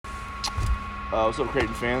What's up,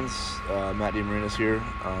 Creighton fans? Matt DeMarinis here.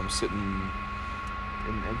 Sitting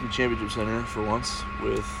in an empty championship center for once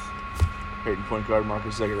with Creighton point guard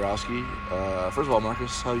Marcus Zegarowski. First of all,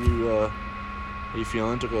 Marcus, how you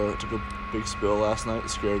feeling? Took a big spill last night.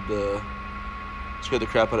 Scared the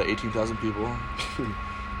crap out of 18,000 people.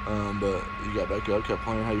 But you got back up, kept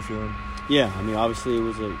playing. How you feeling? Yeah, I mean, obviously it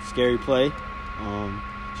was a scary play.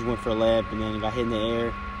 Just went for a layup and then got hit in the air.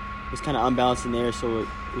 It was kind of unbalanced in the air, so it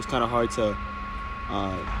was kind of hard to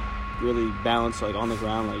really balance on the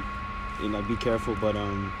ground, be careful. But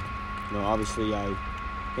obviously I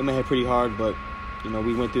hit my head pretty hard, but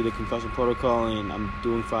we went through the concussion protocol and I'm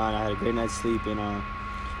doing fine. I had a great night's sleep and I'm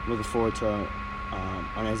looking forward to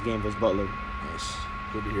our next game versus Butler. Nice,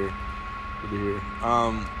 good to hear.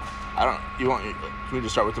 Can we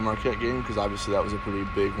just start with the Marquette game, because obviously that was a pretty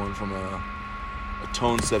big one from a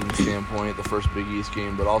tone-setting standpoint, the first Big East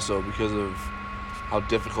game, but also because of how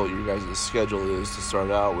difficult your guys' schedule is to start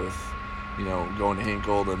out with, going to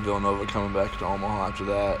Hinkle, then Villanova coming back to Omaha after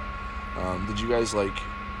that. Did you guys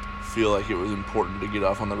feel like it was important to get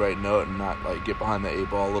off on the right note and not get behind the eight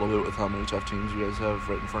ball a little bit with how many tough teams you guys have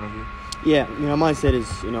right in front of you? Yeah, our mindset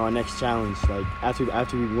is our next challenge. After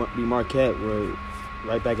we beat Marquette, we're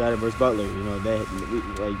right back at it versus Butler.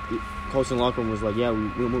 Coach in the locker room was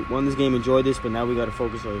we won this game, enjoyed this, but now we got to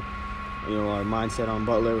focus our mindset on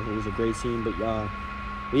Butler, who was a great team. But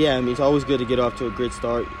yeah, I mean, it's always good to get off to a great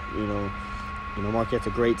start. Marquette's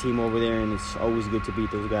a great team over there, and it's always good to beat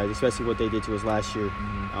those guys, especially what they did to us last year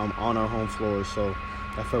on our home floor. So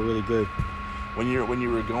that felt really good. When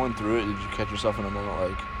you were going through it, did you catch yourself in a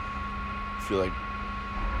moment feel like,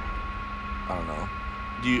 I don't know.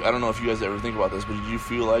 I don't know if you guys ever think about this, but did you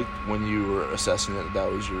feel like when you were assessing it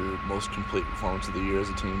that was your most complete performance of the year as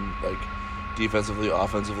a team, defensively,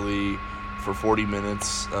 offensively, for 40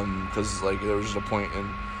 minutes? Because there was just a point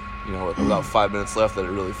in, with about 5 minutes left that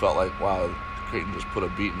it really felt like, wow, Creighton just put a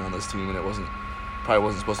beating on this team, and it probably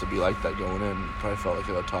wasn't supposed to be like that going in. It probably felt like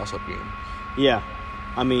a toss-up game. Yeah,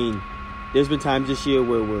 I mean, there's been times this year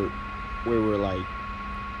where we're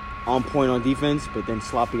on point on defense, but then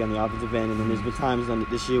sloppy on the offensive end. And then there's been times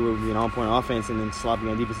this year where we've been on point on offense and then sloppy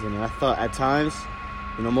on defense. And I thought at times,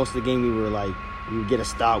 most of the game we would get a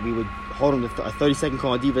stop. We would hold them to a 30-second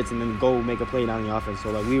call on defense and then go make a play down the offense.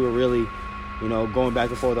 So we were really, going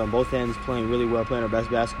back and forth on both ends, playing really well, playing our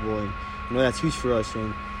best basketball. And that's huge for us.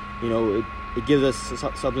 And it gives us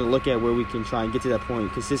something to look at where we can try and get to that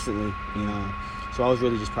point consistently. So I was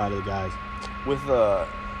really just proud of the guys. With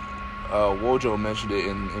Wojo mentioned it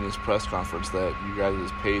in his press conference that you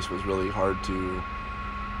guys' pace was really hard to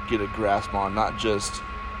get a grasp on, not just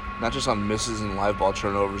on misses and live ball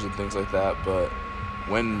turnovers and things like that, but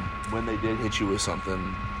when they did hit you with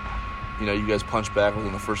something, you guys punched back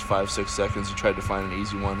within the first 5-6 seconds. You tried to find an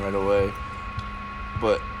easy one right away.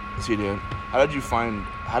 But how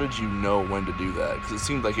did you know when to do that? Because it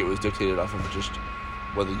seemed like it was dictated off of just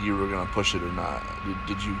whether you were going to push it or not.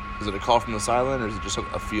 Is it a call from the sideline, or is it just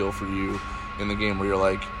a feel for you in the game where you're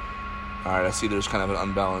like, all right, I see there's kind of an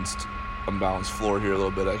unbalanced floor here a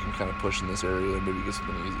little bit. I can kind of push in this area and maybe get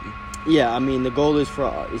something easy. Yeah, I mean, the goal is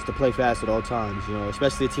to play fast at all times,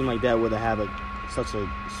 especially a team like that where they have such a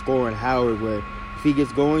scorer in Howard, where if he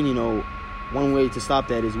gets going, one way to stop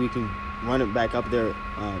that is we can run it back up their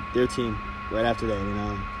team right after that.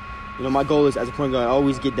 And my goal is, as a point guard,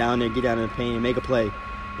 always get down in the paint and make a play.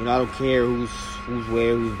 I don't care who's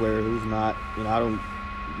where, who's not. It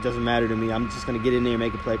doesn't matter to me. I'm just going to get in there and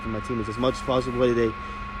make a play for my teammates as much as possible, whether they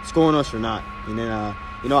score on us or not. And then,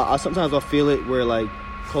 sometimes I'll feel it where,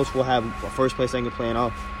 coach will have a first play, second play,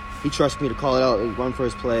 and he trusts me to call it out, run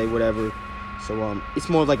first play, whatever. So it's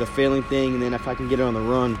more of a failing thing. And then if I can get it on the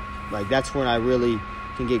run, that's when I really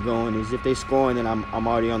can get going. Is if they score and then I'm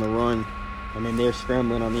already on the run. And then they're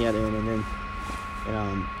scrambling on the other end, and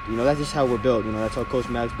then, that's just how we're built. That's how Coach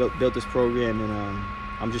Max built this program, and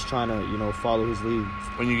I'm just trying to, follow his lead.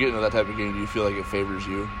 When you get into that type of game, do you feel like it favors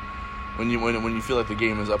you? When you feel like the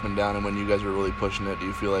game is up and down, and when you guys are really pushing it, do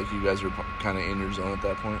you feel like you guys are kind of in your zone at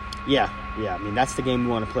that point? Yeah. I mean, that's the game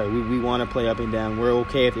we want to play. We want to play up and down. We're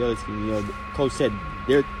okay if the other team, Coach said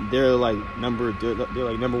they're number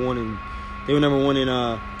one in. They were number one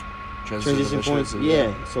in. Transition points,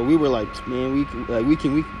 yeah. So we were man, we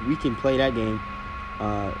can play that game.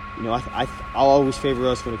 I'll always favor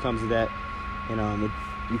us when it comes to that. And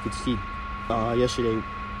you could see yesterday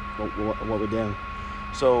what we're doing.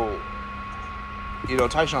 So,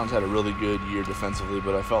 Tyshawn's had a really good year defensively,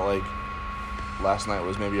 but I felt like last night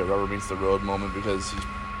was maybe a rubber meets the road moment because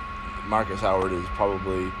Marcus Howard is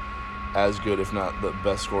probably as good, if not the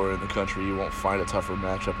best scorer in the country. You won't find a tougher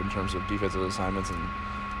matchup in terms of defensive assignments and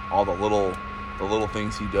all the little the little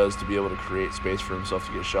things he does to be able to create space for himself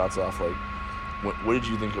to get shots off. Like, what did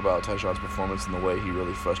you think about Tyshawn's performance and the way he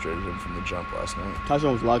really frustrated him from the jump last night?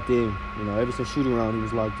 Tyshawn was locked in. Ever since shooting around, he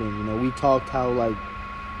was locked in. We talked how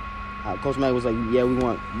Coach Mack was like, yeah, we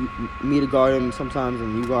want me to guard him sometimes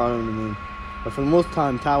and you guard him. But for the most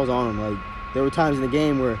time, Ty was on him. Like, there were times in the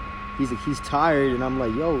game where he's tired, and I'm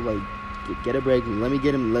like, yo, like, get a break. Let me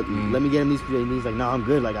get him. Let me get him these plays. And he's like, no, I'm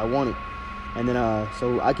good. Like, I want it. And then,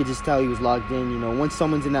 so I could just tell he was locked in. Once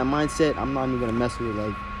someone's in that mindset, I'm not even gonna mess with it.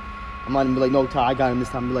 Like, I'm not even like, no, Ty, I got him this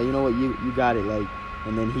time. Be like, you know what, you got it. Like,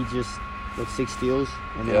 and then he just 6 steals,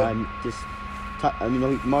 and then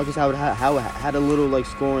Marcus Howard had a little like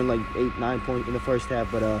scoring like 8-9 points in the first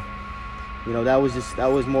half, but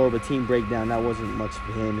that was more of a team breakdown. That wasn't much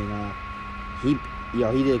for him, and he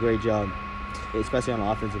did a great job, especially on the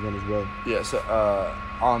offensive end as well. Yeah. So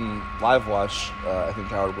on live watch, I think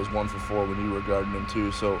Howard was 1 for 4 when you were guarding him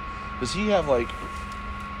too. So does he have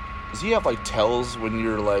tells when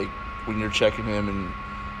you're checking him and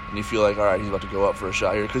you feel like, all right, he's about to go up for a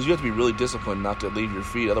shot here? Because you have to be really disciplined not to leave your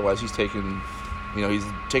feet. Otherwise, he's taking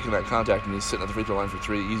that contact and he's sitting at the free throw line for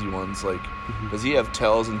 3 easy ones. Like, does he have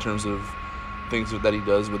tells in terms of things that he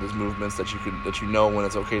does with his movements that you know when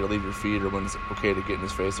it's okay to leave your feet or when it's okay to get in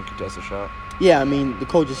his face and contest a shot? Yeah, the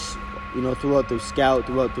coaches, throughout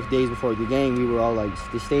the days before the game, we were all like,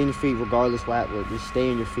 just stay in your feet regardless what, just stay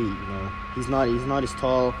in your feet. He's not as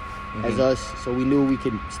tall as us, so we knew we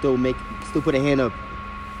could still put a hand up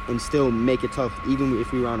and still make it tough even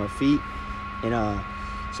if we were on our feet. And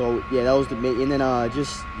so yeah, that was the main. And then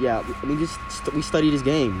we studied his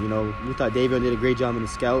game. We thought Davion did a great job in the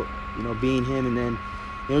scout. Being him, and then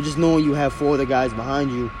just knowing you have 4 other guys behind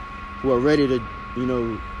you who are ready to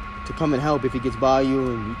to come and help if he gets by you.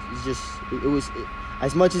 And it was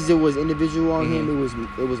as much as it was individual on him, it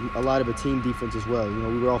was a lot of a team defense as well.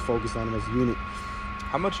 We were all focused on him as a unit.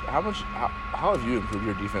 How have you improved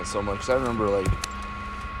your defense so much? Because I remember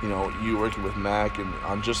you working with Mac and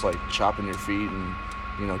on just chopping your feet and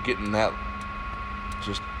getting that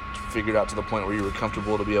just figured out to the point where you were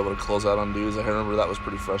comfortable to be able to close out on dudes. I remember that was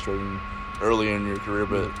pretty frustrating early in your career,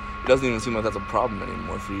 but it doesn't even seem like that's a problem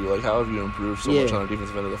anymore for you. Like, how have you improved so much on the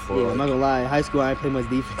defensive end of the floor? Yeah, I'm not gonna lie. In high school, I didn't play much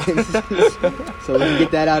defense, so we can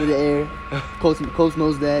get that out of the air. Coach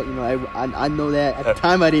knows that. I know that. At the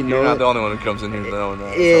time, I didn't know. You're not it. the only one who comes in here knowing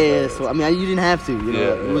that. Yeah, so you didn't have to.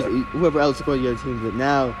 It was whoever else scored your team, but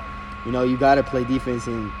now. You got to play defense,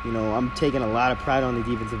 and, I'm taking a lot of pride on the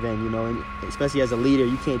defensive end, and especially as a leader.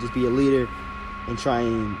 You can't just be a leader and try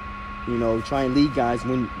and lead guys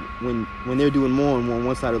when they're doing more on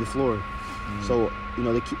one side of the floor. So,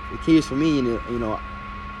 the key is for me,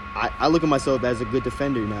 I look at myself as a good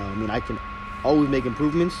defender now. I can always make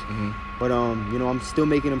improvements, but, I'm still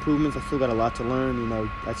making improvements. I still got a lot to learn.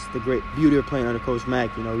 That's the great beauty of playing under Coach Mack.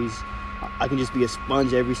 I can just be a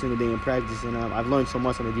sponge every single day in practice, and I've learned so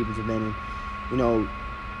much on the defensive end. And,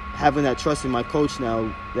 having that trust in my coach now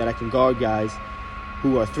that I can guard guys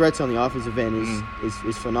who are threats on the offensive end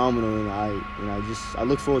is phenomenal, and I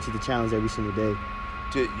look forward to the challenge every single day.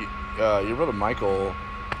 Your brother Michael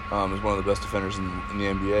is one of the best defenders in the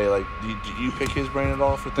NBA. Do you pick his brain at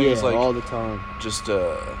all for things all the time? Just,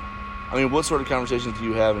 what sort of conversations do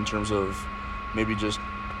you have in terms of maybe just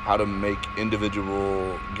how to make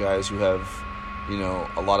individual guys who have,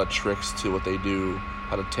 a lot of tricks to what they do,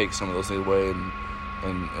 how to take some of those things away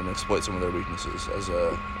and exploit some of their weaknesses as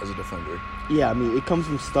a defender? Yeah, it comes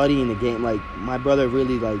from studying the game. My brother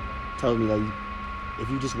really tells me if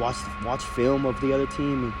you just watch film of the other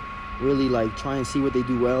team and really try and see what they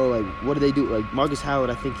do well. What do they do? Marcus Howard,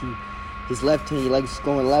 I think his left hand, he likes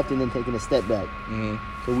going left and then taking a step back.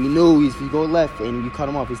 So we knew if you go left and you cut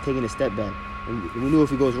him off, he's taking a step back. And we knew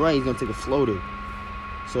if he goes right, he's going to take a floater.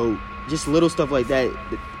 So just little stuff like that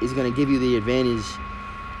is going to give you the advantage.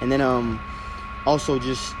 And then also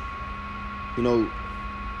just,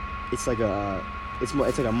 it's like a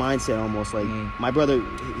mindset almost. My brother,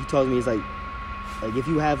 he tells me, it's like if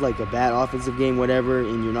you have a bad offensive game, whatever,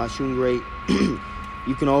 and you're not shooting great,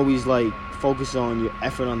 you can always focus on your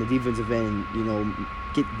effort on the defensive end.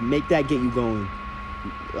 Make that get you going.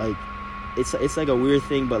 It's like a weird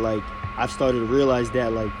thing, but I've started to realize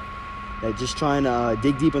that that just trying to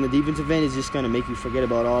dig deep on the defensive end is just gonna make you forget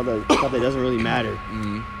about all the stuff that doesn't really matter.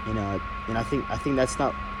 And I think that's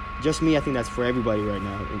not just me. I think that's for everybody right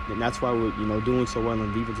now, and that's why we're doing so well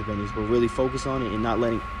on the defensive end. Is we're really focused on it and not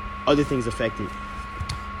letting other things affect it.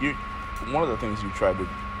 One of the things you tried to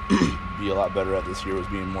be a lot better at this year was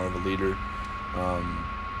being more of a leader,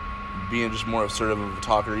 being just more assertive of a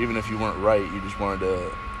talker. Even if you weren't right, you just wanted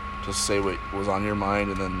to just say what was on your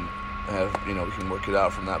mind, and then have we can work it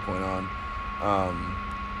out from that point on.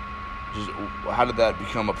 Just how did that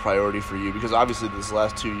become a priority for you? Because obviously this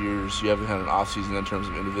last 2 years you haven't had an off season in terms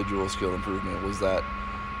of individual skill improvement. Was that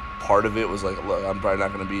part of it? Was like, look, I'm probably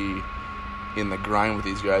not going to be in the grind with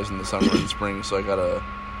these guys in the summer and spring, so I gotta,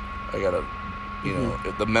 you know,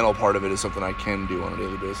 the mental part of it is something I can do on a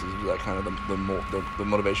daily basis. Is that kind of the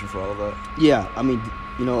motivation for all of that? Yeah, I mean,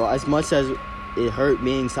 you know, as much as it hurt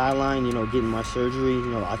being sidelined, you know, getting my surgery, you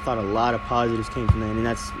know, I thought a lot of positives came from that, and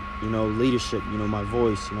that's, you know, leadership, you know, my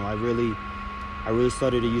voice. You know, I really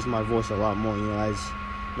started to use my voice a lot more. You know, as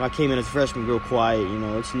you know, I came in as a freshman real quiet. You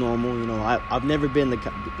know, it's normal. You know, I've never been the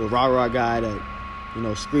rah-rah guy that, you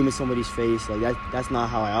know, scream in somebody's face. Like that's not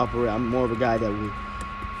how I operate. I'm more of a guy that will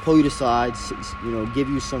pull you to sides, you know, give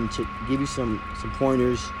you some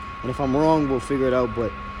pointers, and if I'm wrong, we'll figure it out.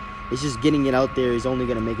 But it's just getting it out there is only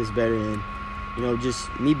going to make us better. And you know, just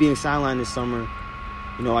me being sidelined this summer,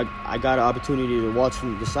 you know, I got an opportunity to watch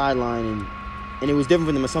from the sideline, and it was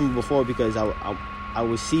different than the summer before because I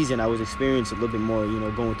was seasoned, I was experienced a little bit more, you know,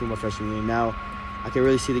 going through my freshman year. Now I can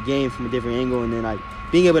really see the game from a different angle, and then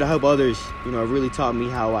being able to help others, you know, it really taught me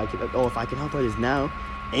how I could, if I can help others now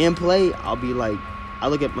and play, I'll be like, I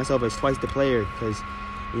look at myself as twice the player because,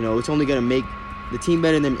 you know, it's only going to make the team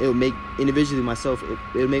better than it'll make individually myself.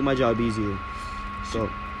 It'll make my job easier. So,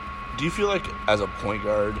 do you feel like as a point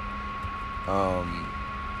guard,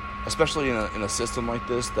 especially in a system like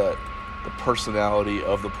this, that the personality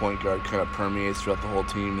of the point guard kind of permeates throughout the whole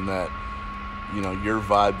team, and that, you know, your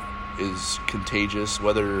vibe is contagious,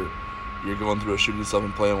 whether you're going through a shooting stuff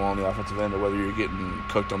and playing well on the offensive end, or whether you're getting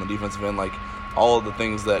cooked on the defensive end, like all of the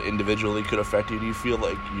things that individually could affect you? Do you feel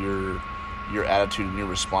like your attitude and your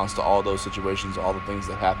response to all those situations, all the things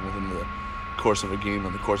that happen within the course of a game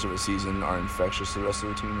and the course of a season, are infectious to the rest of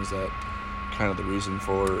the team? Is that kind of the reason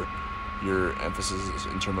for your emphasis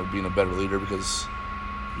in terms of being a better leader, because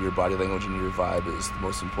your body language and your vibe is the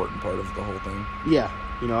most important part of the whole thing? Yeah,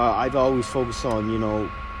 you know, I've always focused on, you know,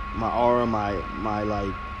 my aura, my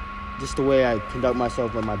like, just the way I conduct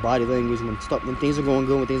myself, like my body language, when things are going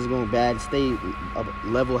good, when things are going bad, stay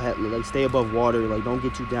level head, like stay above water, like don't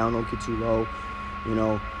get too down, don't get too low, you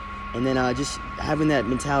know. And then just having that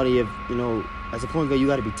mentality of, you know, as a point guard, you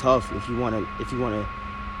got to be tough if you want to,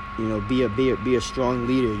 you know, be a strong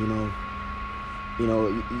leader. You know,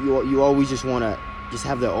 you always just want to just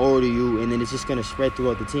have the aura to you, and then it's just gonna spread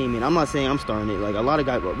throughout the team. And I'm not saying I'm starting it. Like a lot of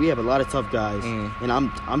guys, we have a lot of tough guys, and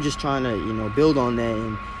I'm just trying to, you know, build on that,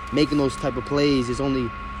 and making those type of plays is only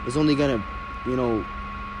gonna, you know,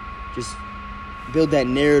 just build that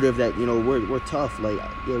narrative that, you know, we're tough. Like,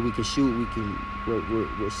 yeah, we can shoot,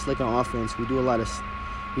 we're slick on offense. We do a lot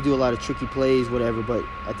of tricky plays, whatever. But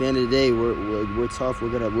at the end of the day, we're tough. We're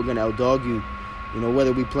gonna outdog you. You know,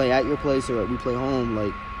 whether we play at your place or we play home.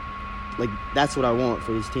 Like that's what I want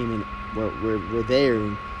for this team, and we're there.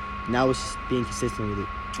 And now it's just being consistent with it.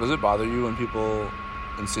 Does it bother you when people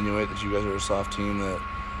insinuate that you guys are a soft team, that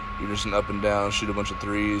you're just an up and down, shoot a bunch of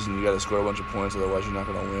threes, and you got to score a bunch of points, otherwise you're not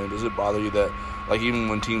going to win? Does it bother you that, like, even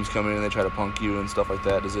when teams come in and they try to punk you and stuff like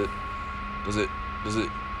that, does it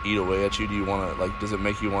eat away at you? Do you want to, like, does it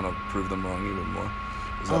make you want to prove them wrong even more?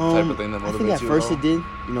 Is that the type of thing that motivates you? I think at first it did.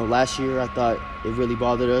 You know, last year I thought it really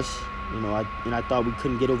bothered us. You know, I thought we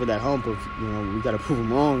couldn't get over that hump of, you know, we got to prove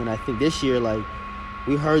them wrong. And I think this year, like,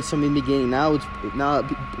 we heard some in the beginning. Now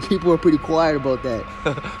people are pretty quiet about that.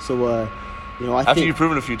 So, you know, after you've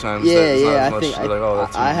proven a few times,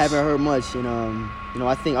 I haven't heard much. And you know,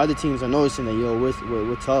 I think other teams are noticing that, yo,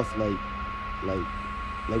 we're tough. Like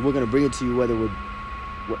we're gonna bring it to you whether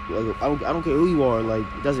I don't care who you are. Like,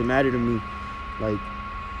 it doesn't matter to me. Like,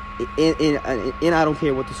 and I don't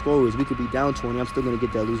care what the score is. We could be down 20. I'm still gonna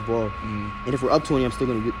get that loose ball. And if we're up 20, I'm still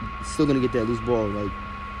gonna get that loose ball.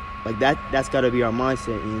 Like that's got to be our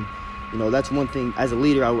mindset. And you know, that's one thing as a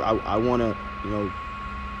leader. I want to, you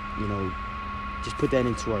know, just put that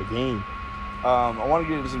into our game. I want to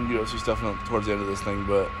get into some UFC stuff towards the end of this thing,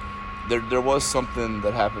 but there was something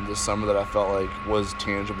that happened this summer that I felt like was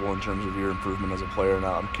tangible in terms of your improvement as a player.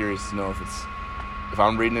 Now I'm curious to know if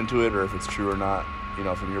I'm reading into it or if it's true or not, you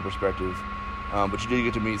know, from your perspective. But you did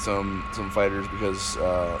get to meet some fighters because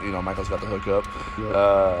you know, Michael's got the hookup.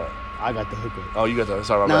 Yep. I got the hookup. Oh, you got the.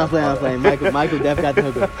 Sorry about that. I'm playing. Michael definitely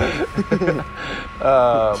got the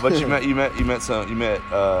hookup. But you met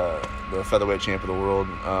the featherweight champ of the world,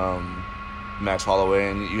 Max Holloway,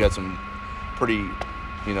 and you had some pretty,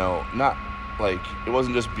 you know, not like, it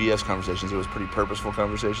wasn't just BS conversations. It was pretty purposeful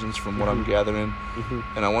conversations from what I'm gathering.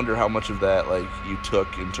 And I wonder how much of that, like, you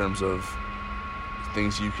took in terms of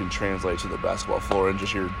things you can translate to the basketball floor and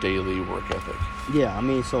just your daily work ethic. Yeah, I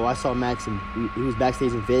mean, so I saw Max, and he was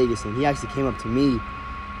backstage in Vegas, and he actually came up to me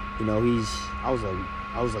you know, I was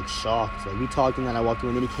like shocked. Like we talked and then I walked away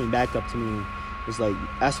and then he came back up to me and was like,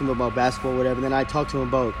 asked him about basketball, whatever. And then I talked to him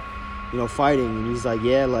about, you know, fighting, and he's like,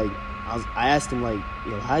 yeah, like I asked him like,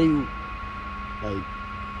 you know, how do you, like,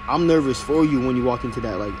 I'm nervous for you when you walk into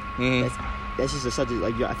that, like, that's just such a,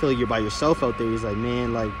 like, I feel like you're by yourself out there. He's like,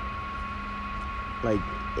 man, like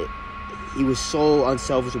he was so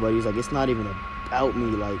unselfish about it. He's like, it's not even about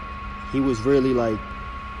me. Like, he was really like,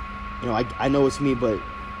 you know, I know it's me, but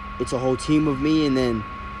it's a whole team of me. And then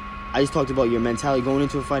I just talked about your mentality going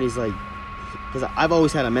into a fight. He's like, because I've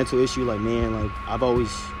always had a mental issue. Like, man, like I've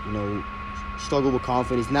always, you know, struggled with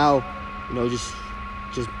confidence. Now, you know, just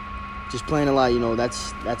playing a lot, you know,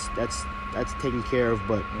 that's taken care of.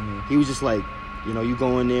 But he was just like, you know, you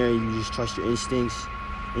go in there and you just trust your instincts.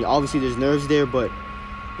 And obviously there's nerves there, but,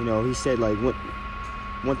 you know, he said, like,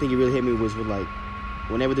 one thing he really hit me was with, like,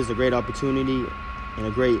 whenever there's a great opportunity and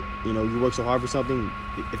a great, you know, you work so hard for something,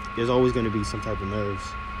 there's always going to be some type of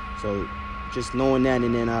nerves. So just knowing that,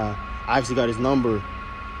 and then I actually got his number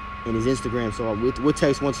and his Instagram, so we'll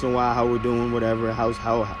text once in a while how we're doing, whatever, how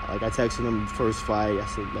like I texted him first fight, I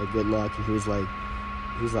said, like, good luck, and he was like,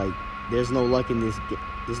 there's no luck in this,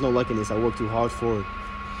 I worked too hard for it.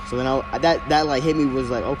 So then that like hit me, was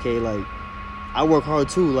like, okay, like I work hard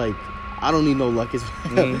too, like I don't need no luck as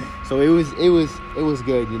well. So it was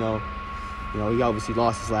good, you know. He obviously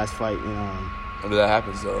lost his last fight, and When that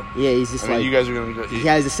happens, though. Yeah, he's just, I mean, like, you guys are gonna go. He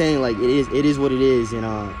has the saying, like, it is what it is, and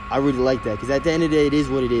I really like that, because at the end of the day, it is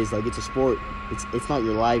what it is. Like, it's a sport. It's not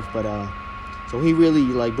your life, but so he really,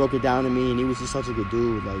 like, broke it down to me, and he was just such a good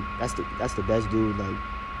dude. Like, that's the best dude.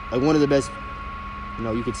 Like one of the best, you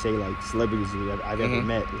know, you could say, like, celebrities I've ever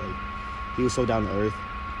met. Like, he was so down to earth.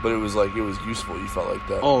 But it was useful. You felt like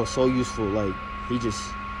that. Oh, so useful. Like, he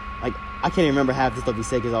just, like, I can't even remember half the stuff he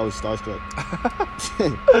said because I was starstruck.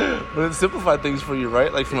 But it simplified things for you,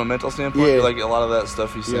 right? Like, from a mental standpoint, yeah. Like, a lot of that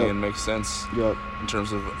stuff he's saying makes sense. Yep. In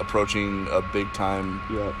terms of approaching a big time,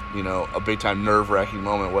 Yep. you know, a big time nerve wracking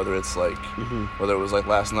moment. Whether it's like, whether it was like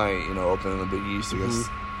last night, you know, opening the Big East against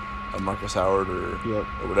Marcus Howard or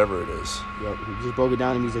whatever it is. Yep. He just broke it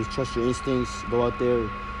down to me. He says, trust your instincts, go out there.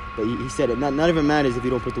 But he said it. None of it matters if you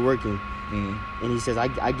don't put the work in. And he says,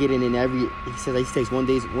 I get in every. He says he takes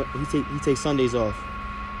he takes Sundays off.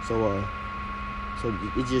 So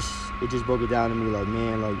it just broke it down to me, like,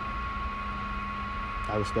 man, like,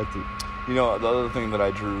 I respect it. You know, the other thing that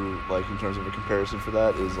I drew, like, in terms of a comparison for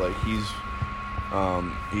that is, like, he's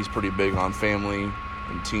pretty big on family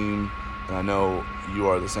and team, and I know you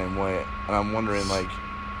are the same way. And I'm wondering, like,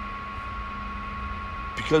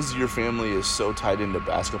 because your family is so tied into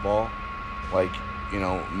basketball, like, you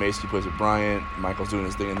know, Macy plays with Bryant, Michael's doing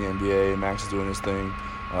his thing in the NBA, Max is doing his thing,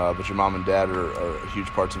 but your mom and dad are huge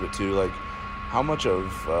parts of it too. Like, how much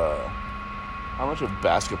of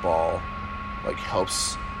basketball, like,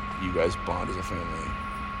 helps you guys bond as a family?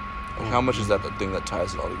 Like, how much is that the thing that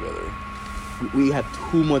ties it all together? We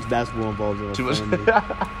have too much basketball involved in our family.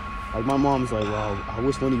 Like, my mom's like, well, I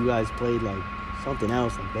wish one of you guys played, like, something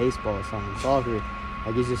else, like baseball or something, soccer.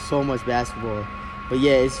 Like, it's just so much basketball. But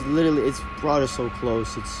yeah, it's brought us so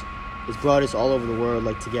close. It's brought us all over the world,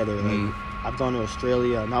 like, together. Like, I've gone to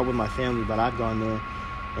Australia, not with my family, but I've gone there,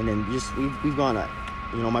 and then just we've gone.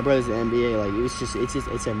 You know, my brother's in the NBA. Like,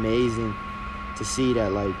 it's amazing to see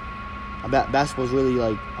that, like, basketball's really,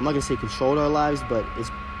 like, I'm not gonna say controlled our lives, but it's,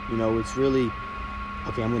 you know, it's really,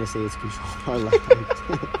 okay, I'm gonna say it's controlled our lives.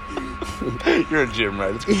 You're a gym,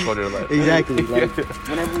 right? It's controlled your life. Exactly. Like,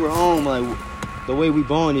 whenever we're home, like, the way we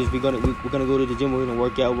bond is we're gonna go to the gym, we're gonna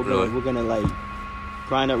work out, we're gonna like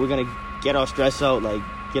grind up, we're gonna get our stress out, like,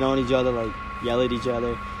 get on each other, like, yell at each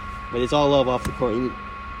other, but it's all love off the court. And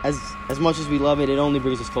as much as we love it, it only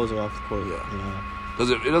brings us closer off the court. Yeah. You know?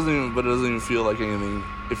 It doesn't even feel like anything.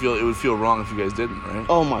 It would feel wrong if you guys didn't, right?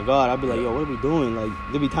 Oh my God, I'd be like, yo, what are we doing? Like,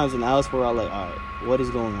 there'll be times in the house where I'm like, all right, what is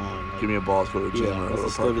going on? Like, give me a ball, let's go to the gym, or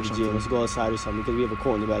let's go to the gym, let's go outside or something, because we have a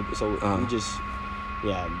court in the back. So we just,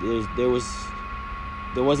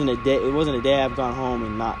 there wasn't a day I've gone home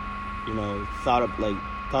and not, you know, thought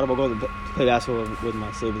about going to play basketball with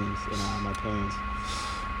my siblings and my parents.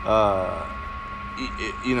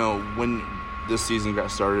 You know, when this season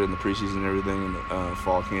got started and the preseason and everything, and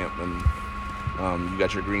fall camp, and you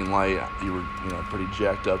got your green light, you were, you know, pretty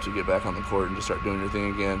jacked up to get back on the court and just start doing your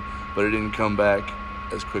thing again. But it didn't come back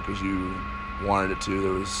as quick as you wanted it to.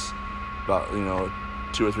 There was about, you know, a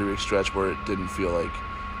 2 or 3 week stretch where it didn't feel like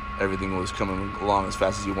everything was coming along as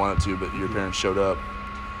fast as you wanted to, but your parents showed up,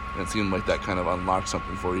 and it seemed like that kind of unlocked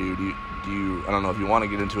something for you. Do you I don't know if you want to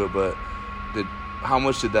get into it, but how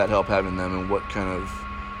much did that help having them, and what kind of,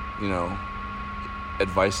 you know,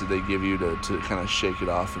 advice did they give you to kind of shake it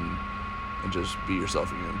off and just be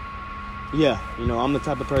yourself again? Yeah, I'm the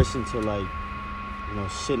type of person to, like,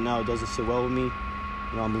 sitting out doesn't sit well with me.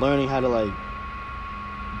 I'm learning how to, like,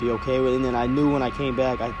 be okay with it. And then I knew when I came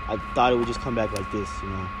back, I thought it would just come back like this,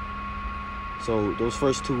 So those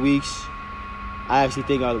first 2 weeks, I actually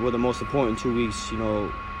think were the most important 2 weeks,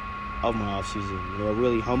 of my off season. It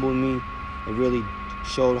really humbled me. It really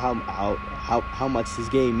showed how much this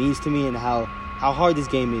game means to me and how hard this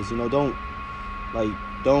game is.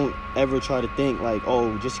 Don't ever try to think like,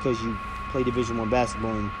 oh, just because you play Division I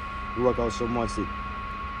basketball and you work out so much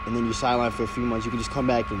and then you're sidelined for a few months, you can just come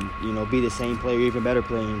back and be the same player, even better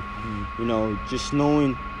player. Just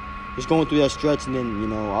going through that stretch, and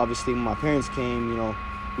then obviously when my parents came,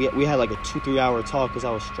 we had like a 2-3 hour talk because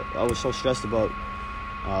I was so stressed about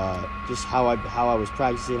just how I was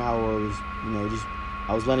practicing, how I was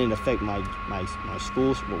I was letting it affect my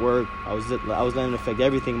school work. I was letting it affect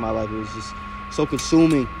everything in my life. It was just so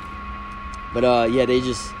consuming. But they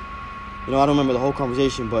just I don't remember the whole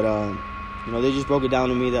conversation, but they just broke it down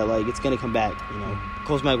to me that, like, it's gonna come back.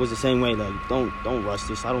 Coach Mack was the same way. Like, don't rush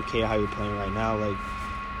this. I don't care how you're playing right now. Like,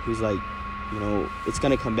 he was like, it's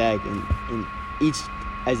gonna come back. And each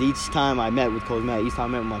time I met with Coach Mack, each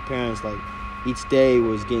time I met with my parents, like, each day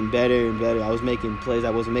was getting better and better. I was making plays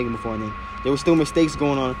I wasn't making before, and then there were still mistakes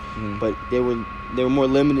going on, but they were more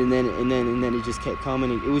limited. And then it just kept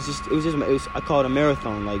coming. It was I call it a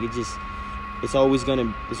marathon. Like, it's always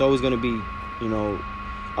gonna be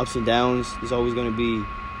ups and downs. There's always gonna be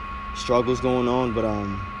struggles going on, but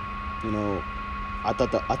I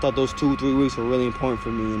thought those 2-3 weeks were really important for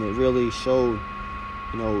me, and it really showed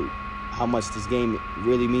how much this game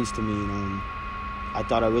really means to me. And I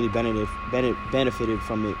thought I really benefited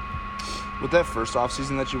from it. With that first off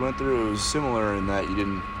season that you went through, it was similar in that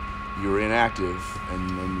you were inactive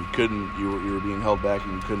and you were being held back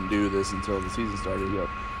and you couldn't do this until the season started. Yep.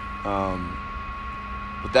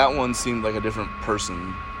 But that one seemed like a different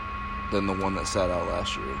person than the one that sat out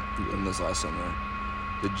last year in this last summer.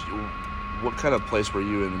 What kind of place were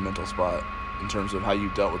you in the mental spot in terms of how you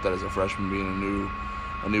dealt with that as a freshman, being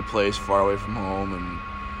a new place, far away from home? And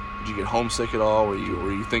did you get homesick at all? Were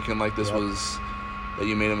you thinking like this was that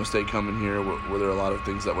you made a mistake coming here? Were there a lot of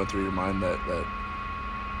things that went through your mind that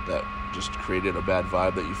just created a bad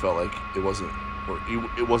vibe that you felt like it wasn't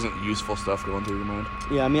useful stuff going through your mind?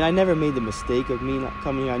 Yeah, I mean, I never made the mistake of me not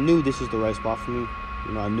coming here. I knew this was the right spot for me.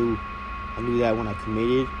 I knew that when I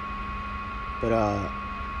committed. But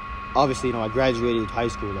obviously, I graduated high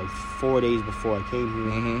school like 4 days before I came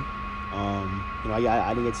here. Mm-hmm.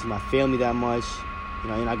 I didn't get to see my family that much.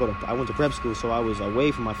 And I went to prep school, so I was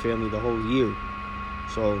away from my family the whole year.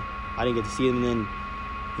 So I didn't get to see them. And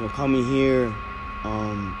then, coming here,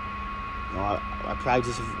 I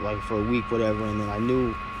practiced like for a week, whatever, and then I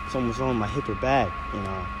knew something was wrong with my hip or back.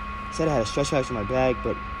 I said I had a stretch fracture in my back,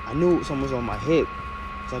 but I knew something was wrong with my hip,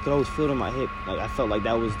 so I could always feel it in my hip. Like, I felt like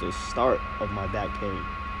that was the start of my back pain.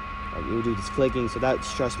 Like, it would do this clicking, so that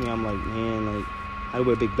stressed me. I'm like, man, like, I had to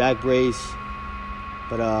wear a big back brace.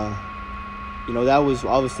 But that was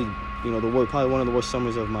obviously probably one of the worst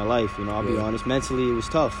summers of my life. I'll be honest. Mentally, it was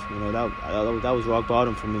tough. That was rock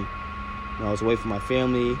bottom for me. I was away from my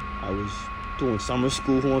family. I was doing summer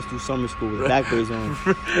school. Who wants to do summer school with a back brace on?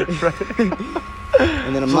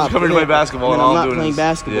 And then I'm not coming to play basketball, and I'm not playing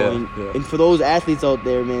basketball. And for those athletes out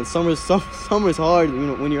there, man, summer's hard.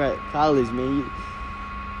 When you're at college, man,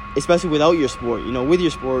 especially without your sport. With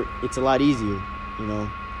your sport, it's a lot easier.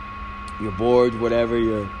 You're bored, whatever.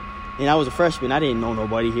 And I was a freshman. I didn't know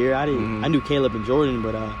nobody here. I knew Caleb and Jordan,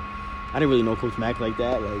 but I didn't really know Coach Mack like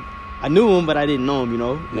that. Like, I knew him, but I didn't know him.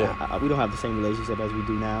 Yeah. We don't have the same relationship as we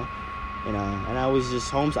do now. And I was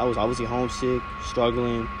just I was obviously homesick,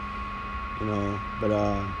 struggling. But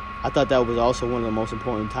I thought that was also one of the most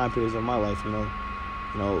important time periods of my life.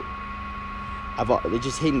 I've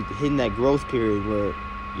just hitting that growth period where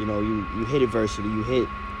you hit adversity, you hit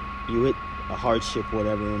a hardship,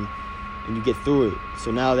 whatever, and you get through it. So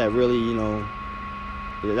now that really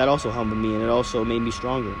that also humbled me, and it also made me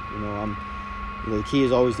stronger. The key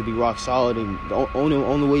is always to be rock solid, and the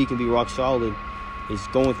only way you can be rock solid is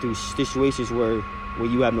going through situations where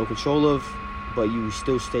you have no control of, but you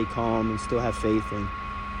still stay calm and still have faith. And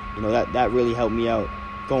that really helped me out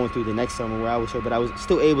going through the next summer where I was hurt, but I was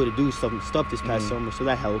still able to do stuff this past summer, so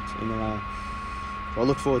that helped. And then I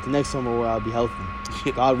look forward to next summer where I'll be healthy.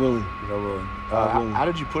 God willing. God willing. How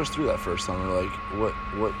did you push through that first summer? Like,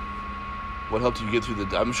 what helped you get through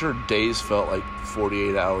I'm sure days felt like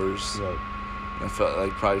 48 hours. Right. I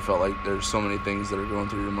probably felt like there's so many things that are going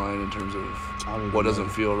through your mind in terms of what doesn't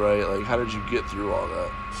feel right. Like, how did you get through all that?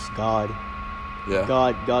 It's God. Yeah.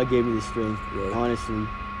 God gave me the strength, honestly.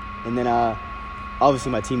 And then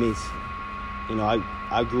obviously my teammates. You know,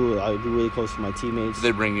 I grew really close to my teammates. Did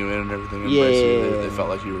they bring you in and everything? Yeah. They felt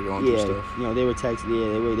like you were going through stuff. You know, they were texting.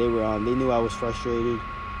 Yeah, they were on. They knew I was frustrated.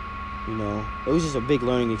 You know, it was just a big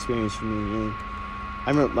learning experience for me. And I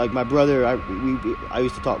remember, like, my brother, I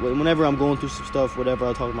used to talk, whenever I'm going through some stuff, whatever,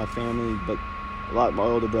 I'll talk to my family, but a lot, my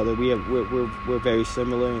older brother, we're very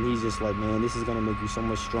similar, and he's just like, man, this is going to make you so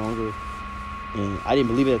much stronger. And I didn't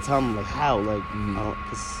believe it at the time. I'm like, how? Like,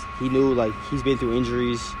 because he knew, like, he's been through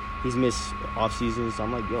injuries, he's missed off seasons, so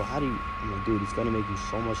I'm like, yo, how do you, I'm like, dude, it's going to make you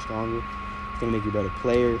so much stronger, it's going to make you a better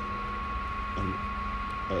player, and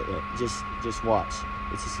just watch.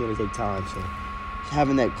 It's just going to take time, so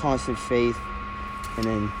having that constant faith. And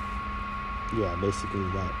then, yeah, basically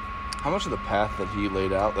that. How much of the path that he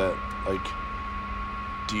laid out that, like,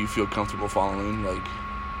 do you feel comfortable following? Like,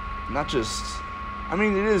 not just, I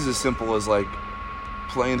mean, it is as simple as, like,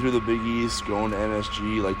 playing through the Big East, going to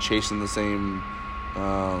MSG, like, chasing the same,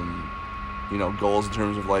 you know, goals in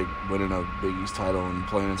terms of, like, winning a Big East title and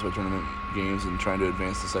playing into tournament games and trying to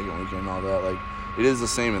advance the second weekend and all that. Like, it is the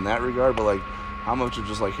same in that regard, but, like, how much of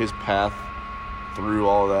just, like, his path through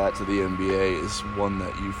all that to the NBA is one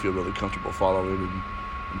that you feel really comfortable following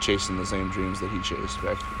and chasing the same dreams that he chased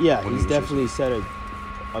back. Yeah, he's definitely set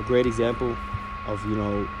a great example of, you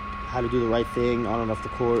know, how to do the right thing on and off the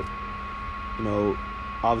court. You know,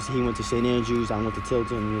 obviously he went to St. Andrews, I went to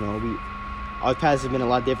Tilton. You know, our paths have been a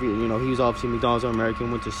lot different. You know, he was obviously McDonald's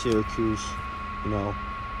All-American, went to Syracuse. You know,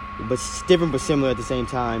 but different but similar at the same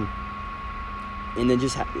time. And then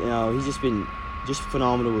just, you know, he's just been just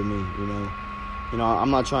phenomenal with me. You know,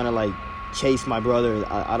 I'm not trying to, like, chase my brother.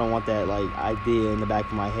 I don't want that, like, idea in the back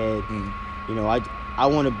of my head. You know, I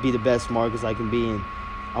want to be the best Marcus I can be, and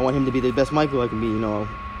I want him to be the best Michael I can be. You know,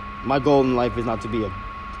 my goal in life is not to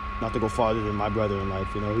go farther than my brother in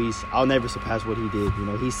life. You know, I'll never surpass what he did. You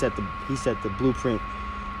know, he set the blueprint,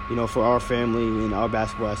 you know, for our family and our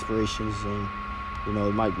basketball aspirations. And, you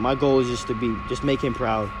know, my goal is just make him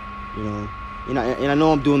proud. You know, and I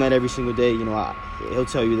know I'm doing that every single day. You know, he'll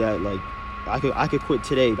tell you that, like, I could quit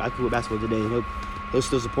today. I could quit basketball today, and he'll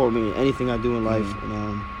still support me in anything I do in life.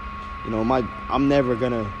 And you know, I'll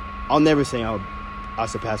never say I'll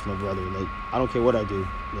surpass my brother. Like, I don't care what I do.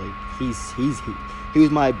 Like, he was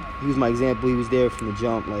my example. He was there from the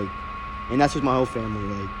jump. Like, and that's just my whole family.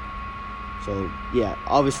 Like, so yeah,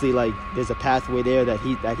 obviously, like, there's a pathway there that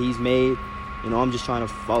he's made. You know, I'm just trying to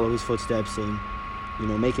follow his footsteps and, you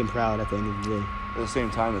know, make him proud at the end of the day. At the same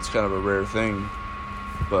time, it's kind of a rare thing,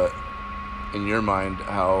 but in your mind,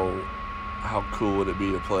 how cool would it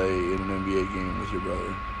be to play in an NBA game with your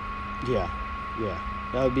brother? Yeah.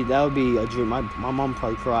 That would be a dream. My mom would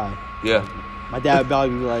probably cry. Yeah. My dad would probably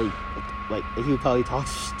be like he would probably talk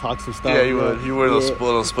some stuff. Yeah, he would. He wore those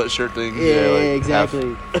little split shirt things. Yeah, like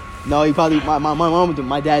exactly. No, he probably my mom would do.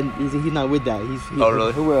 My dad, he's not with that. Oh,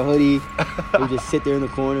 really? He'll wear a hoodie. He'll just sit there in the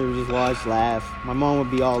corner and just watch, laugh. My mom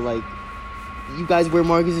would be all like, you guys wear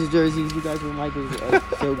Marcus's jerseys, you guys wear Michael's,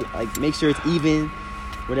 so, like, make sure it's even,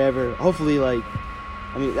 whatever. Hopefully, like,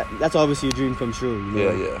 I mean, that's obviously a dream come true. You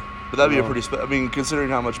know? Yeah. But that'd be a pretty I mean, considering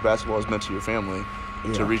how much basketball has meant to your family,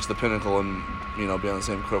 to reach the pinnacle and, you know, be on the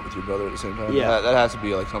same court with your brother at the same time. Yeah. That has to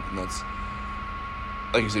be, like, something that's,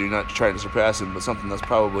 like you said, you're not trying to surpass him, but something that's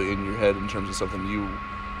probably in your head in terms of something you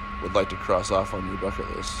would like to cross off on your bucket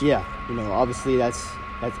list. Yeah. You know, obviously that's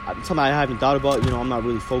something I haven't thought about. You know, I'm not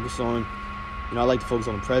really focused on. You know, I like to focus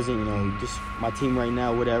on the present, you know, just my team right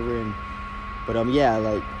now, whatever. But yeah,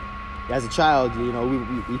 like, as a child, you know,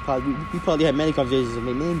 we probably had many conversations of,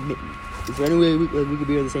 man, is there any way we could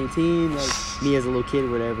be on the same team, like me as a little kid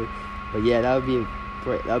or whatever. But yeah, that would be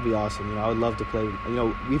great. That would be awesome. You know, I would love to play. You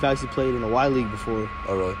know, we've actually played in the Y League before.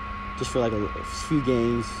 Oh, really? Just for like a few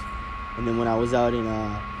games, and then when I was out in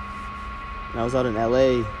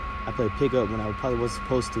LA, I played pickup when I probably wasn't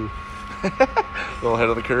supposed to. A little ahead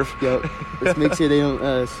of the curve. Yo, let's make sure they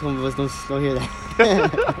don't. Some of us don't hear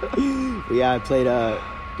that. But yeah, I played.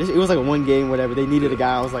 It was like a one game, whatever. They needed a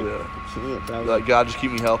guy. I was like, I can't. But I was like, God, just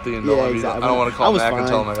keep me healthy and don't let me. Exactly. I don't want to call back and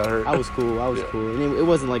tell him I got hurt. I was cool. Cool, and it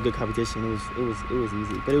wasn't like good competition. It was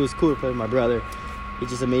easy, but it was cool to play with my brother.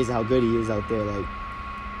 It's just amazing how good he is out there. Like,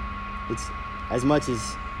 it's as much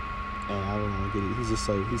as, I don't know, get it. He's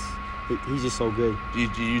just so good.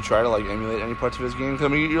 Do you try to, like, emulate any parts of his game? 'Cause, I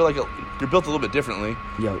mean, you're built a little bit differently.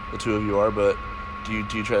 Yep. The two of you are, but do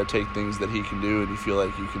you try to take things that he can do and you feel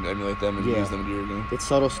like you can emulate them and use them into your game? It's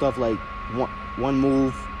subtle stuff, like one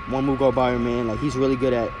move go by your man. Like, he's really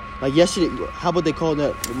good at, like, yesterday. How about they called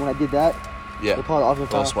that when I did that? Yeah. They called it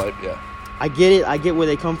offensive foul. Swipe. Yeah. I get it. I get where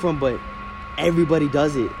they come from, but everybody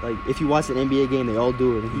does it. Like, if you watch an NBA game, they all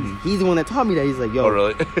do it. And he's the one that taught me that. He's like, yo, oh,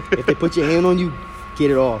 really? if they put your hand on you,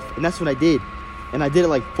 get it off. And that's what I did. And I did it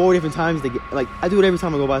like 4 different times. Like, I do it every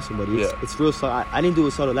time I go by somebody. It's real subtle. I didn't do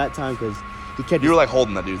it subtle that time because he kept. You were like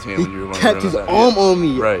holding that dude's hand when you were. He kept his arm on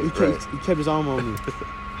me. Right, he kept his arm on me.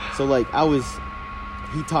 So like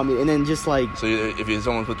he taught me, and then just like. So if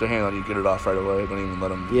someone put their hand on you, get it off right away. Don't even let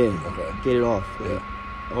them. Yeah. Okay. Get it off.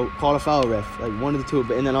 Like, call a foul, ref. Like, one of the two.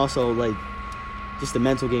 But and then also like, just the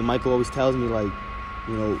mental game. Michael always tells me, like,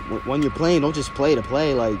 you know, when you're playing, don't just play to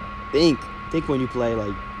play. Like, think when you play.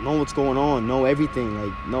 Like, know what's going on. Know everything.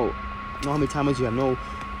 Like, know how many times you have.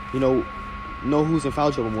 Know who's in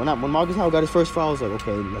foul trouble. When Marcus Howard got his first foul, I was like,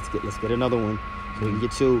 okay, let's get another one, so we can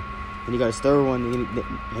get 2. Then he got his third one, and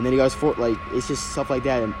then he got his fourth. Like, it's just stuff like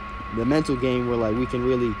that. And the mental game where like we can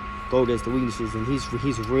really go against the weaknesses, and he's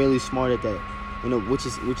really smart at that. You know, which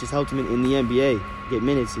has helped him in the NBA get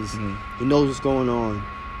minutes. Is he knows what's going on.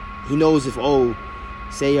 He knows if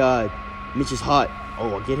say Mitch is hot.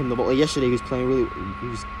 I'll get him the ball. Like yesterday, he was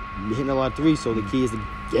hitting a lot of threes. So the key is to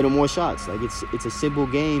get him more shots. Like, it's a simple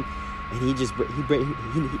game, and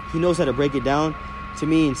he knows how to break it down. To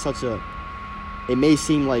me, in such a, it may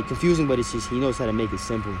seem like confusing, but it's just he knows how to make it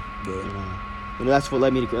simple. Yeah. You know, that's what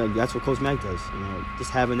led me to. Like, that's what Coach Mack does. You know, just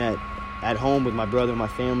having that at home with my brother and my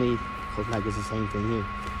family. Coach Mack does the same thing here.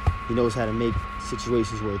 He knows how to make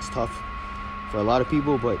situations where it's tough for a lot of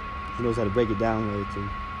people, but he knows how to break it down where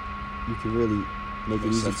you can really make it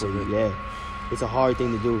easy for you. Yeah, it's a hard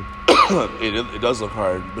thing to do. It does look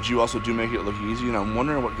hard, but you also do make it look easy. And I'm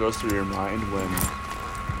wondering what goes through your mind when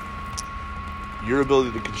your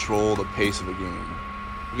ability to control the pace of a game,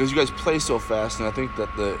 because you guys play so fast, and I think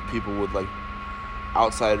that the people would like.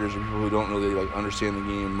 Outsiders or people who don't really like understand the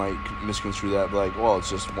game might misconstrue that, like, well, it's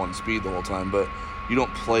just one speed the whole time, but you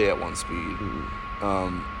don't play at one speed.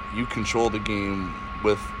 You control the game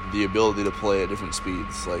with the ability to play at different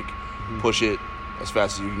speeds, like push it as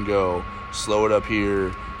fast as you can go, slow it up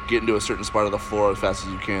here, get into a certain spot of the floor as fast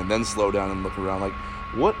as you can, then slow down and look around. Like,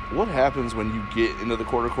 what happens when you get into the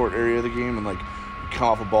quarter court area of the game and like you come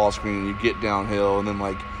off a ball screen and you get downhill and then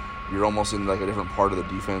like you're almost in like a different part of the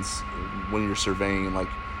defense when you're surveying, and like,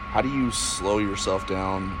 how do you slow yourself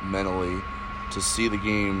down mentally to see the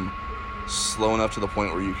game slow enough to the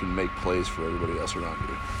point where you can make plays for everybody else around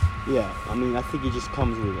you? Yeah, I mean, I think it just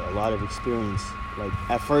comes with a lot of experience. Like,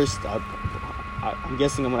 at first, I'm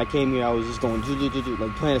guessing when I came here, I was just going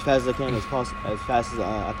like playing as fast as I can, as fast as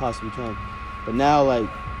I possibly can. But now, like,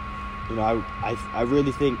 you know, I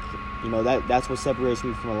really think, you know, that's what separates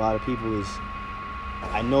me from a lot of people is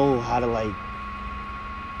I know how to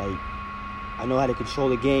I know how to control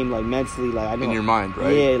the game, like, mentally. Like, I know in your mind,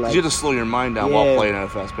 right? Yeah, like, you have to slow your mind down while playing at a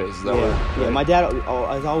fast pace. Is that right? Yeah, my dad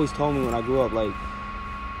has always told me when I grew up, like,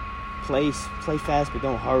 play fast but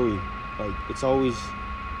don't hurry. Like, it's always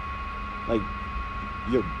like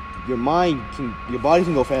your body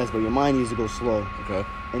can go fast, but your mind needs to go slow. Okay.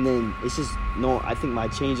 And then it's just I think my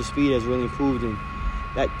change of speed has really improved, and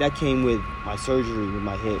that came with my surgery with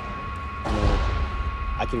my hip. You know,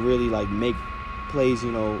 I can really like make plays,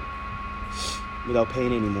 you know, without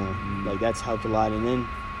pain anymore. Like, that's helped a lot. And then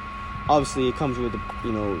obviously it comes with the,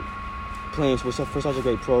 you know, playing for such a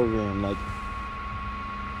great program. Like,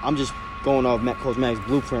 I'm just going off Coach Mack's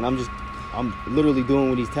blueprint. I'm literally doing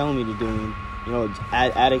what he's telling me to do. And, you know,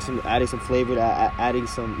 adding some flavor, adding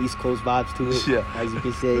some East Coast vibes to it, as you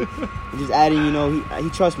can say. And just adding, you know, he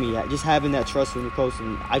trusts me. Just having that trust in the coach,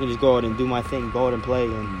 and I can just go out and do my thing, go out and play,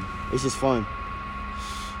 and it's just fun.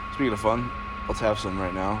 Speaking of fun, let's have some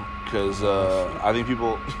right now, because I think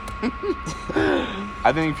people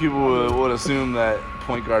would assume that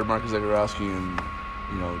point guard Marcus Zegarowski and,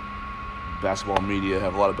 you know, basketball media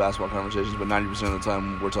have a lot of basketball conversations, but 90% of the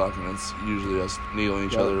time we're talking, it's usually us needling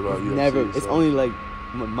each other about UFC. Never. It's only like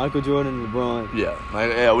Michael Jordan and LeBron. Yeah,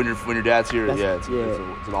 when your dad's here, it's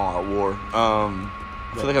an all-out war. I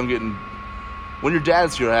feel like I'm getting. When your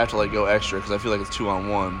dad's here, I have to like go extra because I feel like it's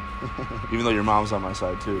 2-on-1, even though your mom's on my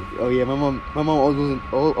side too. Oh yeah, my mom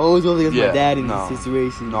always goes against my dad in this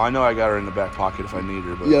situation. No, I know I got her in the back pocket if I need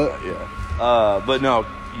her, but but no,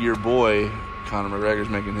 your boy Conor McGregor's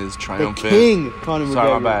making his triumphant. The King, Conor McGregor.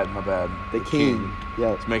 Sorry, my bad. The King.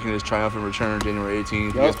 Yeah, he's making his triumphant return January 18th.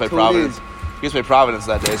 He gets to play Providence. He gets to play Providence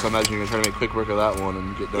that day, so I imagine you're going to try to make quick work of that one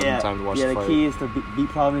and get done in time to watch the fight. Yeah, the key is to beat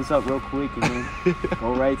Providence up real quick and then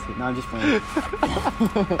go right to it. No, I'm just playing.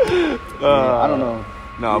 I don't know.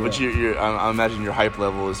 No, but I imagine your hype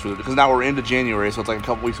level is through, because now we're into January, so it's like a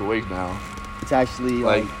couple weeks away now. It's actually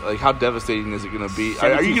like how devastating is it going to be?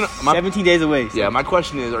 Are you gonna 17 days away? So. Yeah, my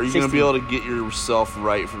question is, are you going to 16. be able to get yourself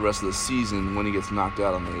right for the rest of the season when he gets knocked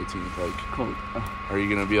out on the 18th? Like, cool. Are you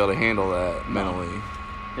going to be able to handle that mentally?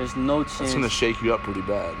 There's no chance. It's going to shake you up pretty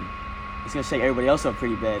bad. It's going to shake everybody else up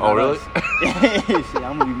pretty bad. Oh, really? Shit,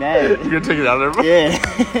 I'm going to be mad. You're going to take it out of everybody?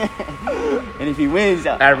 Yeah. And if he wins...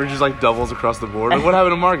 Average is like doubles across the board. Like, what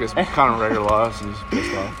happened to Marcus? Conor McGregor lost and he's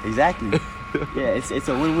pissed off. Exactly. Yeah, it's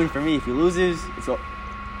a win-win for me. If he loses,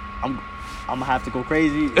 I'm going to have to go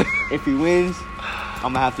crazy. If he wins,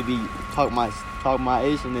 I'm going to have to talk my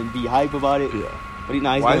ish and then be hype about it. Yeah. But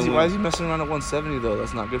why is he messing around at 170 though?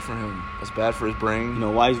 That's not good for him. That's bad for his brain. You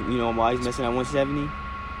know why he's messing at 170? You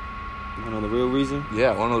want to know the real reason?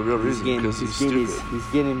 Yeah, I want to know the real reason because he's stupid. He's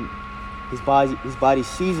getting his body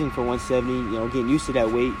seasoned for 170. You know, getting used to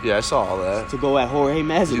that weight. Yeah, I saw all that. To go at Jorge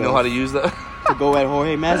Masvidal. Do you know how to use that? To go at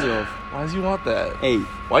Jorge Masvidal. Why does he want that? Hey,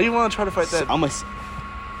 why do you want to try to fight that? I'm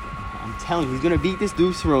telling you, he's gonna beat this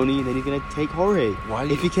dude Cerrone, and then he's gonna take Jorge.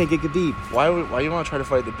 If he can't get Khabib. Why you want to try to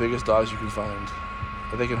fight the biggest dogs you can find?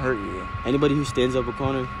 That they can hurt you. Anybody who stands up a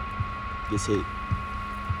corner gets hit.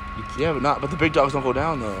 Yeah, but the big dogs don't go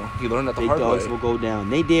down though. He learned that the hard way. Big dogs will go down.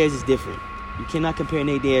 Nate Diaz is different. You cannot compare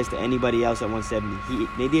Nate Diaz to anybody else at 170.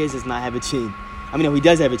 Nate Diaz does not have a chin. I mean, no, he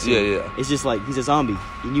does have a chin. Yeah. It's just like he's a zombie,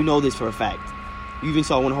 and you know this for a fact. You even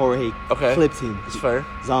saw when Jorge clipped him. It's fair.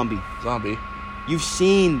 Zombie. You've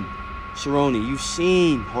seen Cerrone. You've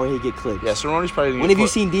seen Jorge get clipped. Yeah, Cerrone's probably When have you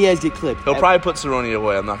seen Diaz get clipped? He'll probably put Cerrone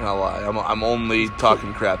away. I'm not gonna lie. I'm only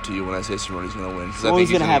talking crap to you when I say Cerrone's gonna win because I think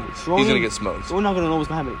he's gonna get smoked. We're not gonna know what's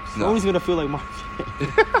gonna happen. Cerrone's gonna feel like Mark.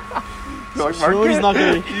 Cerrone's not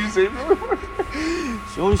gonna. Can you say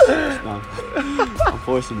No, I'm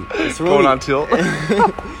forcing it. Going on tilt.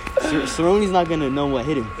 Cerrone's not gonna know what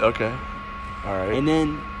hit him. Okay. All right. And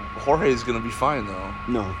then Jorge's gonna be fine though.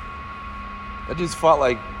 No. That dude's fought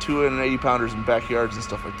like 280 pounders in backyards and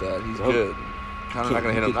stuff like that. He's good. Kind of not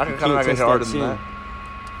gonna hit him. Kind of not gonna hit harder than that.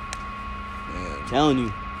 Man. I'm telling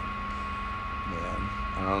you. Man,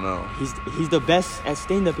 I don't know. He's the best at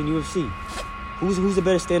stand up in UFC. Who's the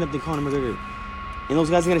better stand up than Conor McGregor? And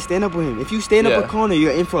those guys are gonna stand up with him. If you stand up with Conor,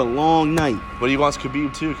 you're in for a long night. But he wants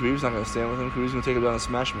Khabib too. Khabib's not gonna stand with him. Khabib's gonna take him down and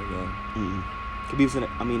smash him again.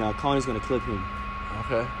 Conor's gonna clip him.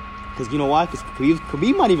 Okay. Because you know why? Because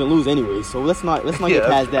Khabib might even lose anyway. So let's not get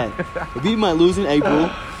past that. Khabib might lose in April.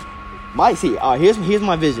 Here's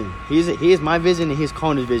my vision. Here's my vision and here's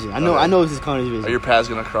Conor's vision. I know this is Conor's vision. Are your paths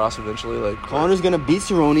gonna cross eventually? Like Conor's gonna beat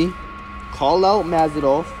Cerrone, call out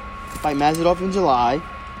Masvidal, fight Masvidal in July.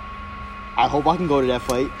 I hope I can go to that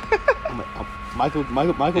fight. Michael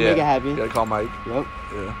make it happen. You gotta call Mike. Yep.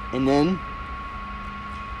 Yeah. And then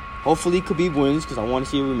hopefully Khabib wins because I want to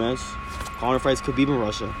see a rematch. Conor fights Khabib in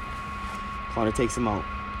Russia. Conor takes him out.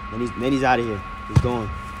 Then he's out of here. He's going.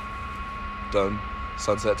 Done.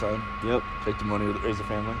 Sunset time. Yep. Take the money, raise the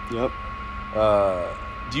family. Yep.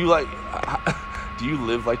 Do you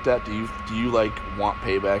live like that? Do you like want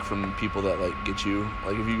payback from people that like get you?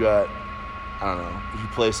 Like if you got, I don't know, if you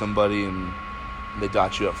play somebody and they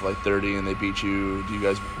dot you up for like 30 and they beat you, do you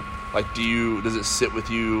guys like does it sit with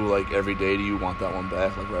you like every day? Do you want that one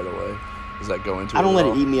back like right away? Does that go into it? I don't let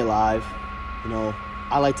it eat me alive. You know,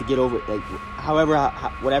 I like to get over it. Like,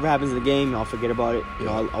 whatever happens in the game, I'll forget about it. You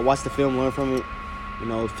know, I'll watch the film, learn from it. You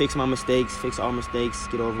know, fix my mistakes, fix our mistakes,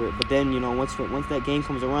 get over it. But then, you know, once that game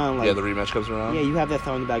comes around, like the rematch comes around. Yeah, you have that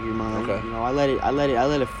thought in the back of your mind. Okay. You know, I let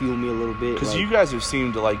it fuel me a little bit. Because you guys have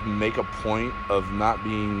seemed to like make a point of not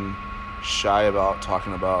being shy about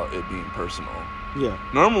talking about it being personal. Yeah.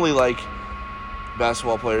 Normally, like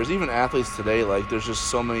basketball players, even athletes today, like there's just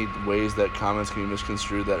so many ways that comments can be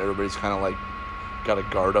misconstrued that everybody's kind of like got a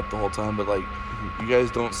guard up the whole time. But like, you guys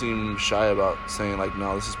don't seem shy about saying like,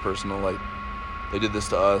 no, this is personal. Like, they did this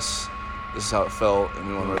to us. This is how it felt, and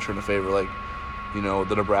we want to return the favor. Like, you know,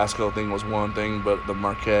 the Nebraska thing was one thing, but the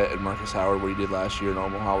Marquette and Marcus Howard, what he did last year in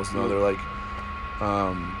Omaha, was another. Like,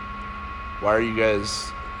 why are you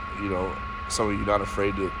guys, you know, some of you not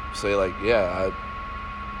afraid to say like,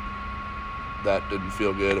 that didn't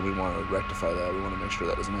feel good, and we want to rectify that. We want to make sure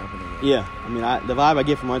that doesn't happen again. Yeah, I mean, the vibe I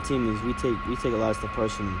get from our team is we take a lot of stuff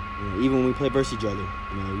personal. You know, even when we play versus each other,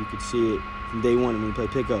 you know, you could see it from day one when we play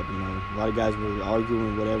pickup. You know, a lot of guys were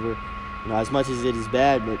arguing, whatever. You know, as much as it is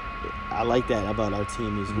bad, but I like that about our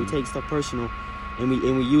team is we take stuff personal, and we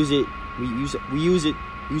use it. We use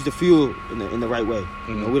the fuel in the right way.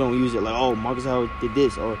 You know, we don't use it like, oh, Marcus Howard did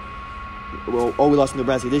this, or well, we lost to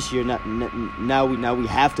Nebraska this year. Now we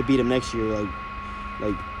have to beat them next year.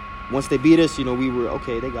 Like once they beat us, you know, we were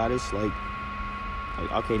okay. They got us. Like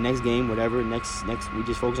okay, next game, whatever. Next, we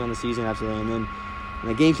just focus on the season after that. And then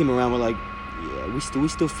when the game came around, we're like, yeah, we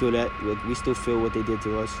still feel that. We still feel what they did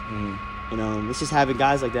to us. And it's just having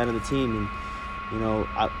guys like that on the team, and you know,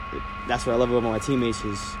 that's what I love about my teammates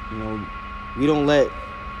is, you know, we don't let,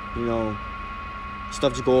 you know,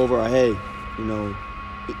 stuff just go over our head. You know,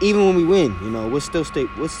 even when we win, you know, we'll still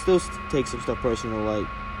take some stuff personal, like,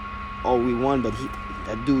 oh, we won, but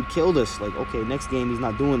that dude killed us. Like, okay, next game he's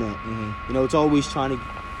not doing that. You know, it's always having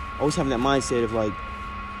that mindset of like,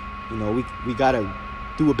 you know, we gotta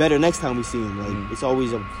do it better next time we see him. Like, it's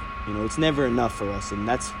always you know, it's never enough for us, and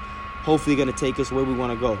that's hopefully gonna take us where we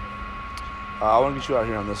want to go. I want to get you out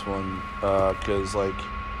here on this one because like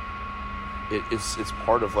it's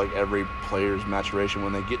part of like every player's maturation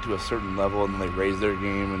when they get to a certain level and they raise their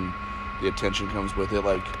game and the attention comes with it.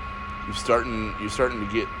 Like you're starting to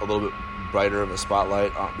get a little bit brighter of a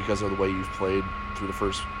spotlight because of the way you've played through the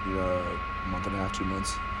first month and a half, 2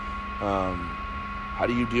 months. How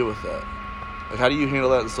do you deal with that? Like, how do you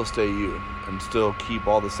handle that and still stay you and still keep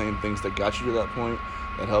all the same things that got you to that point,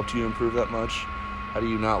 that helped you improve that much? How do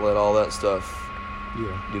you not let all that stuff,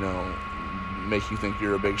 you know, make you think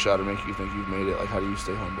you're a big shot or make you think you've made it? Like, how do you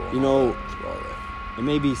stay humble? You know, through all that? It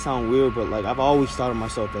may sound weird, but like I've always thought of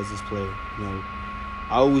myself as this player. You know,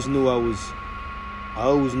 I always knew I was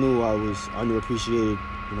underappreciated.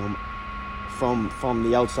 You know, from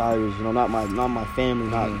the outsiders. You know, not my family,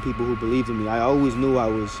 not people who believed in me. I always knew I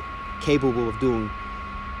was capable of doing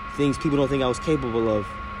things people don't think I was capable of.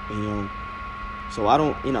 And, you know, so I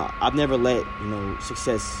don't. You know, I've never let, you know,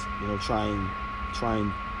 success, you know, try and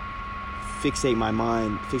fixate my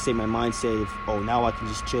mindset of, oh, now I can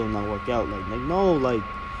just chill and not work out. Like no, like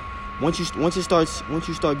once you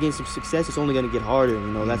start getting some success, it's only gonna get harder. You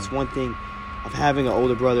know, that's one thing of having an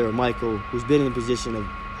older brother, Michael, who's been in a position of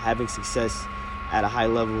having success at a high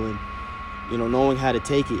level and, you know, knowing how to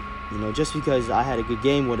take it. You know, just because I had a good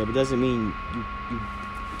game with it doesn't mean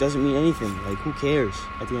doesn't mean anything. Like, who cares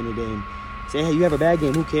at the end of the day? And say, hey, you have a bad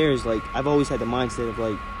game, who cares? Like, I've always had the mindset of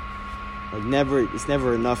like it's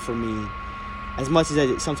never enough for me. As much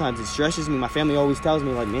as sometimes it stresses me, my family always tells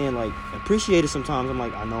me, like, man, like, appreciate it sometimes. I'm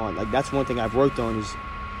like, I know. Like, that's one thing I've worked on is,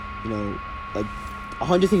 you know, like,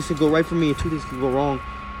 100 things could go right for me and 2 things could go wrong.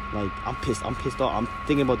 Like, I'm pissed off. I'm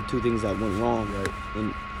thinking about the 2 things that went wrong, right?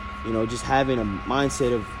 And, you know, just having a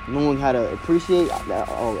mindset of knowing how to appreciate that,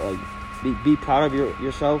 or, like, be proud of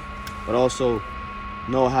yourself, but also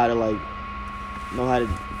know how to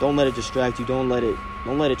don't let it distract you. Don't let it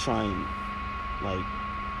try and, like,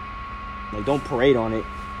 don't parade on it.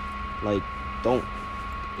 Like, don't.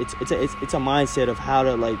 It's a mindset of how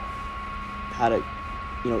to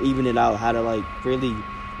you know, even it out. How to, like, really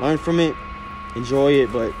learn from it, enjoy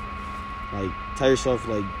it, but, like, tell yourself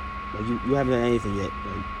like you haven't done anything yet.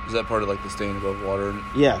 Like, is that part of, like, the staying above water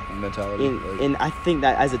mentality? And I think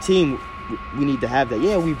that as a team, we need to have that.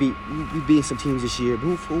 Yeah, we beat some teams this year,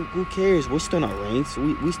 but who cares? We're still not ranked.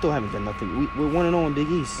 We still haven't done nothing. We're 1-0 in Big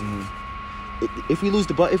East. If we lose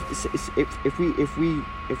if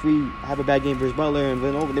we have a bad game versus Butler and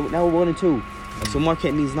Villanova, now we're 1-2. So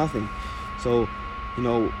Marquette means nothing. So, you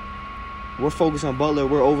know, we're focused on Butler.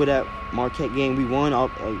 We're over that Marquette game. We won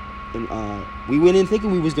up, and we went in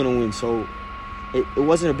thinking we was gonna win. So it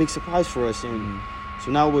wasn't a big surprise for us. And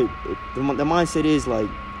so now the mindset is like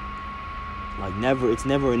never. It's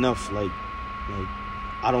never enough. Like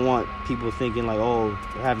I don't want people thinking like, oh,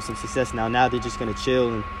 they're having some success now. Now they're just gonna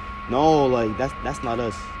chill and. No, like, that's not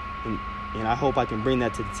us. And I hope I can bring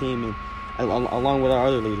that to the team and along with our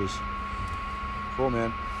other leaders. Cool,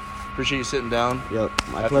 man. Appreciate you sitting down. Yep,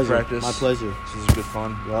 my pleasure. Practice. My pleasure. This is good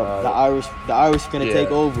fun. Yep. The Irish are going to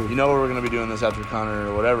take over. You know we're going to be doing this after Connor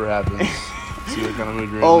or whatever happens. See what kind of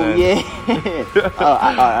mood you're in. Oh, then. Yeah. All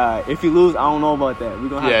right. If you lose, I don't know about that. We're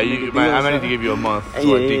gonna have to I might need to give you a month to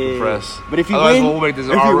decompress. But if you win, we'll make this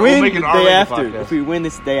day after. If we win,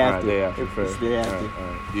 this day after. All right, day after. It's day after. All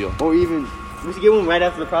right. Deal. Or even, we should get one right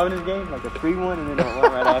after the Providence game, like a free one, and then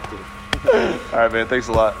one right after. All right, man. Thanks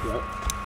a lot. Yep.